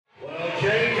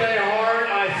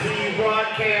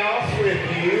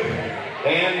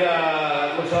And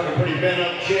looks like a pretty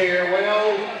bent-up chair.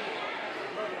 Well,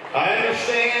 I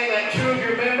understand that two of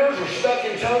your members are stuck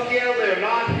in Tokyo. They're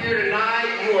not here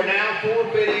tonight. You are now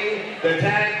forfeiting the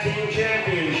Tag Team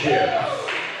Championships.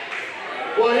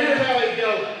 Well, here's how it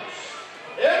goes.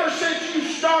 Ever since you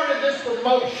started this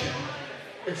promotion,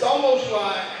 it's almost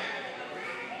like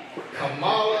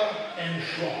Kamala and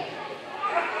Shawn.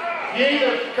 You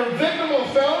either convict them of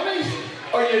felonies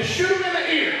or you shoot them in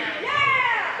the ear.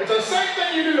 Yeah! It's the same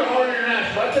thing you do to Hart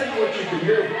International. I'll tell you what you can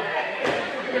do.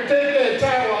 You can take that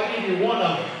title, I'll give you one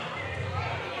of them.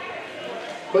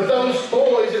 But those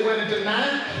boys that went into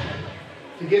night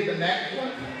to get the next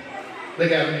one, they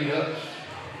got to meet us.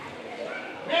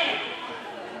 Now,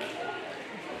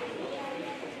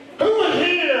 who was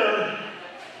here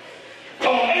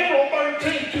on April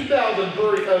 13th,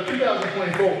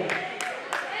 2024?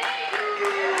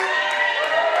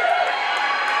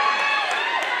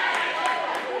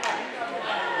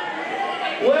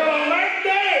 Well, on that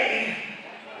day,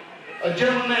 a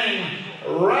gentleman named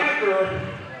Riker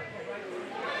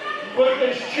put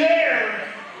this chair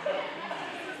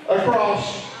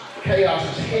across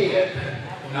KOS's head,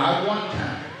 not one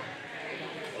time,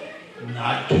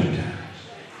 not two times,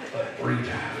 but 3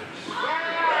 times.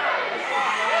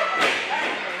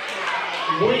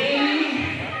 We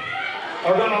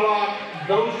are going to lock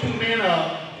those 2 men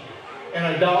up in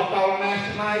a dog collar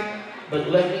match tonight, but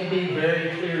let me be very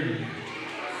clear to you.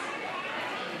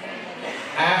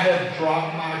 I have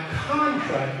dropped my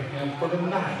contract with him for the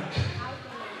night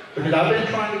because I've been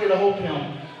trying to get a hold of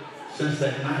him since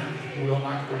that night. He will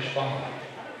not respond.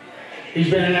 He's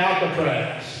been in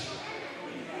Alcatraz,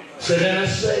 sit in a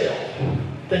cell,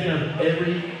 thinking of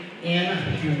every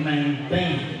inhumane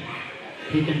thing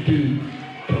he can do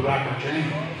to Riker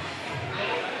James.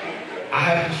 I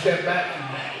have to step back from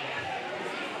that.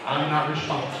 I'm not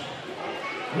responsible.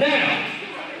 Now,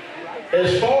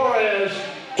 as far as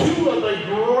 2 of the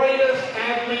greatest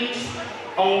athletes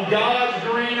on God's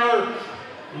green earth,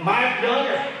 Mike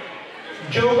Gunner,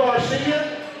 Joe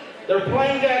Garcia, their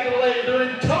plane got delayed. They're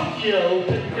in Tokyo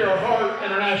taking care of Hart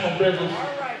International business.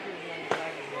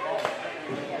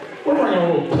 We're bringing a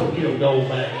little Tokyo gold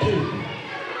back too.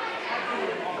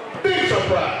 Big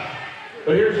surprise.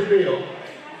 But here's the deal.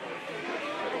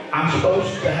 I'm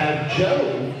supposed to have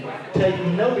Joe take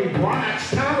Nobe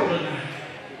Bryant's title tonight.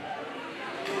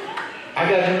 I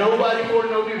got nobody for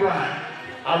Nobe Bryant.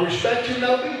 I respect you,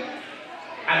 Nobe.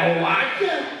 I don't like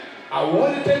you. I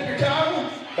want to take your title,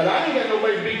 but I ain't got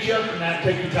nobody to beat you up tonight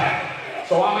to take your title.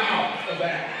 So I'm out of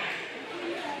that.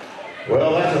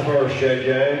 Well, that's a first,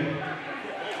 JJ.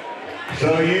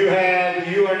 So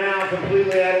you are now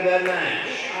completely out of that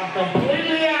match. I'm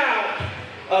completely out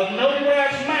of Nobe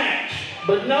Bryant's match,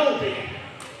 but Nobe,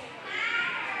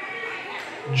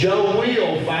 Joe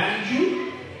will find you.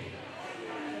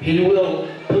 He will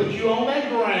put you on that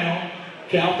ground,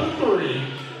 count to 3.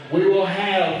 We will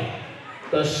have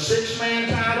the 6-man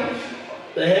titles,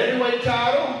 the heavyweight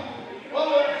title.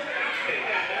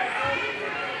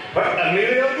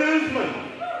 Emilio Guzman.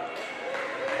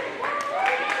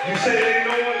 You say there ain't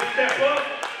no one to step up?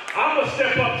 I'm going to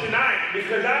step up tonight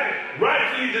because I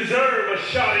rightfully deserve a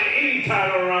shot at any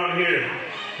title around here.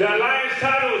 The Alliance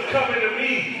title is coming to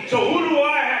me. So who do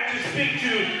I have to speak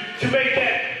to make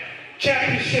that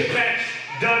championship match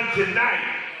done tonight?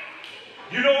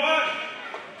 You know what?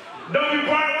 Nobe Bryant,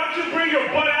 why don't you bring your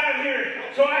butt out of here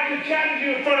so I can challenge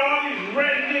you in front of all these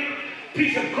redneck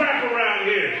piece of crap around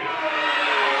here.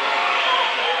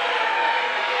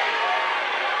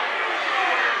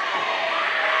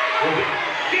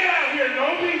 Get out here,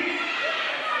 Nobe.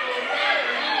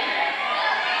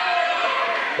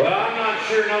 Well, I'm not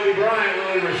sure Nobe Bryant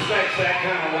really respects that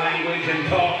kind of language and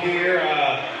talk here.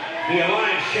 The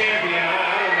Alliance champion, I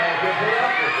don't know if he'll put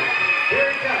up with it. Here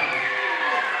he comes.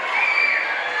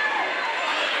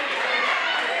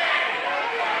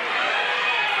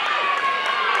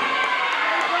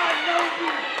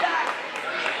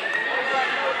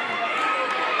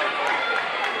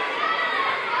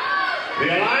 The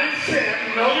Alliance champ,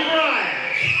 Nobe Bryant.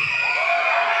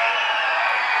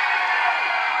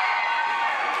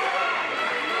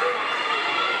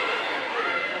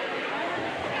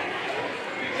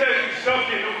 He says he's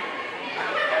something.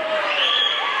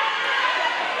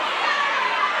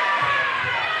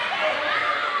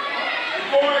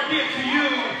 Before I get to you,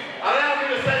 allow me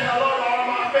to say hello to all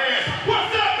my fans.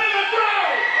 What's up in the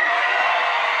crowd?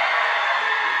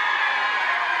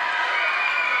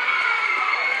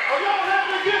 Are y'all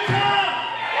having a good time?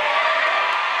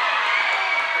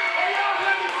 Are y'all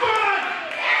having fun?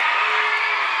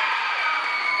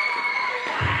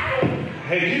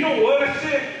 Hey, you know what I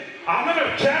said? I'm going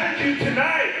to challenge you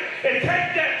tonight and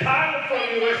take that title from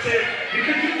you, listen,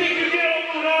 because you think you get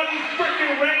over with all these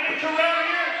freaking rednecks around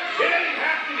here? It ain't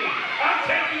happening. I'm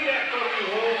taking that from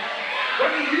you, Holmes.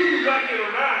 Whether you like it or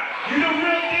not, you the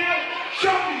real deal?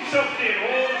 Show me something,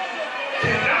 Holmes,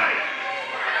 tonight.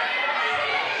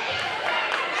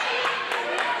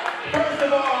 First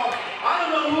of all, I don't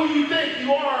know who you think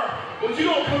you are, but you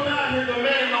don't come out here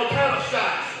demanding no title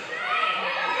shots.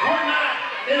 We're not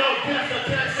in Odessa,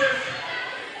 Texas.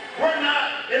 We're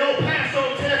not in El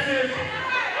Paso, Texas.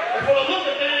 And for the look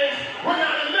of things, we're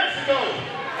not in Mexico.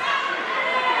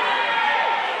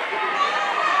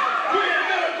 We're in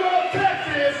Middle Grove,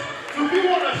 Texas. So if you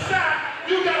want a shot,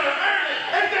 you gotta earn it.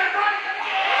 Ain't that right?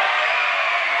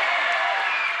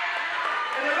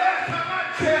 And the last time I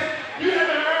checked, you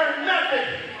haven't earned nothing.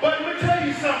 But let me tell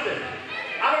you something.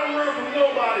 I don't run from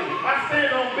nobody. I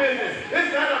stand on business.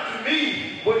 It's not up to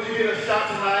me would you get a shot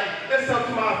tonight. It's up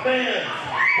to my fans.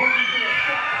 Would you get a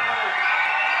shot tonight?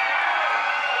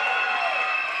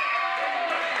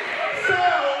 So,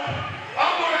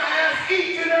 I'm going to ask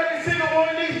each and every single one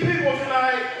of these people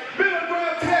tonight, Middle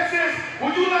Grove, Texas,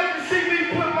 would you like to see me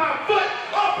put my foot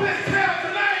up this town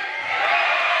tonight?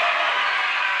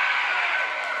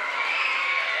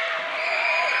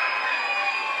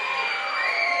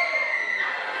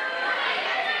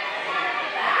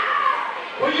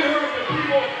 Well, you heard the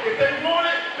people, if they want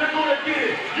it, they're going to get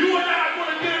it. You and I are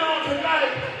going to get it on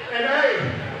tonight. And hey,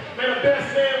 may the best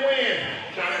man win.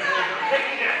 I don't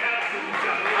think so.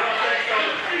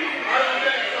 I don't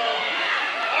think so.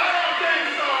 I don't think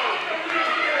so.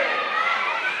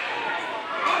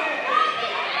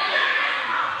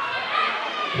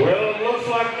 Well, it looks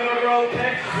like Middle Grove,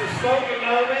 Texas is spoken,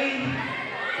 Nobe.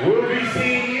 We'll be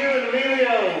seeing you and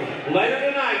Emilio later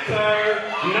tonight, sir.